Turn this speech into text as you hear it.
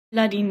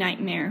Bloody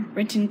Nightmare,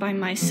 written by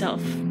myself,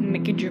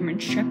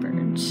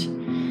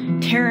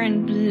 MegaGermanShepherds. Terror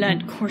and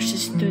blood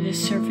courses through the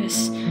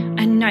surface,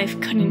 a knife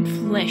cutting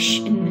flesh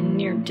in the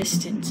near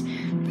distance.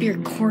 Fear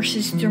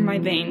courses through my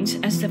veins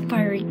as the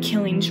fiery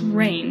killings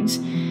rains.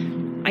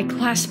 I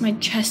clasp my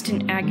chest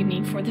in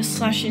agony, for the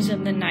slashes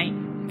of the knife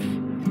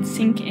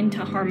sink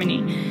into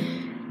harmony.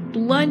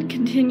 Blood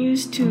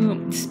continues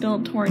to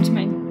spill towards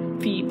my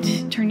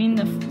feet, turning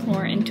the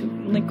floor into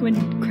liquid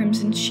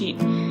crimson sheet.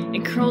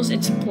 It curls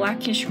its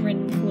blackish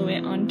red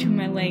fluid onto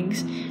my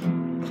legs,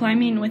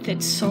 climbing with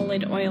its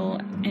solid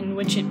oil, in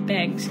which it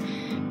begs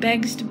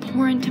to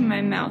pour into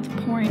my mouth,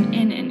 pouring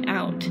in and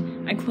out.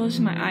 I close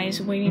my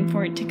eyes, waiting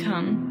for it to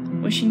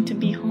come, wishing to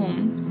be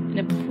home, in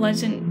a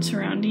pleasant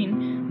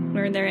surrounding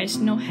where there is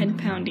no head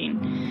pounding.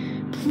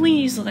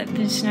 Please let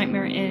this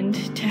nightmare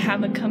end, to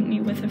have a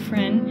company with a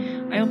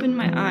friend. I open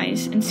my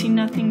eyes and see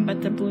nothing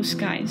but the blue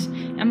skies.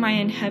 Am I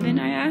in heaven,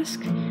 I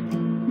ask,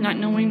 not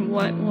knowing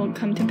what will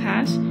come to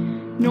pass?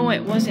 No,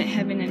 it wasn't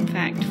heaven, in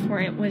fact, for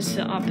it was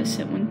the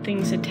opposite when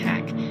things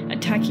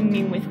attacking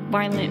me with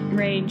violent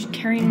rage,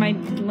 tearing my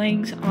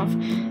legs off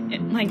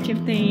like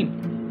if they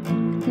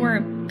were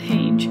a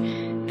page,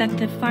 that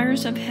the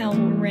fires of hell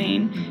will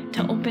rain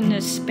to open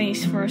a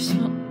space for a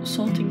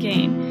soul to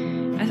gain.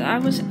 As I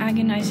was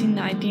agonizing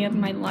the idea of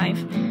my life,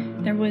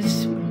 there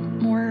was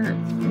more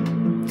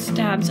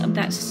stabs of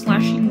that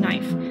slashing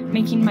knife,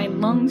 making my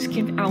lungs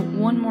give out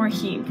one more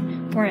heave,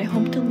 for I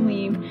hope to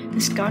leave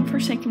this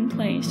godforsaken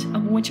place,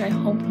 of which I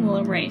hope will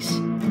erase.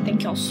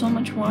 Thank y'all so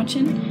much for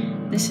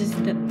watching. This is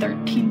the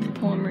 13th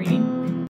poem reading.